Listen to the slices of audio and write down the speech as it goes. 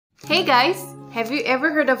Hey guys! Have you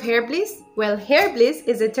ever heard of Hairbliss? Well, Hairbliss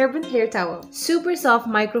is a turban hair towel. Super soft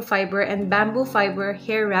microfiber and bamboo fiber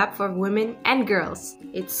hair wrap for women and girls.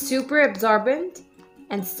 It's super absorbent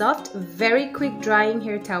and soft, very quick drying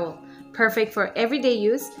hair towel. Perfect for everyday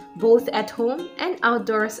use, both at home and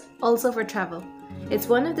outdoors, also for travel. It's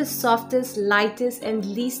one of the softest, lightest and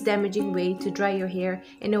least damaging way to dry your hair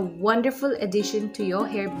and a wonderful addition to your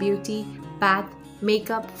hair beauty, bath,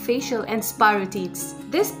 makeup, facial and spa routines.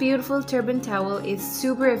 This beautiful turban towel is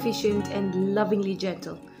super efficient and lovingly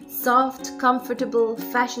gentle. Soft, comfortable,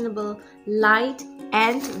 fashionable, light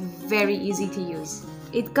and very easy to use.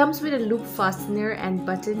 It comes with a loop fastener and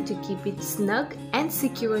button to keep it snug and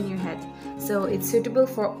secure on your head. So it's suitable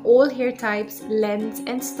for all hair types, lengths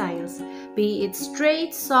and styles, be it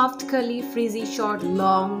straight, soft, curly, frizzy, short,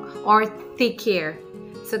 long or thick hair.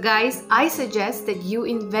 So guys, I suggest that you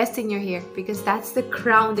invest in your hair because that's the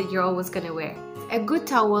crown that you're always gonna wear. A good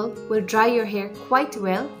towel will dry your hair quite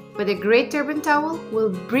well, but a great turban towel will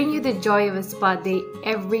bring you the joy of a spa day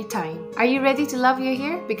every time. Are you ready to love your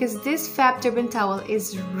hair? Because this Fab Turban Towel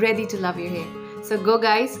is ready to love your hair. So go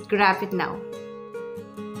guys, grab it now.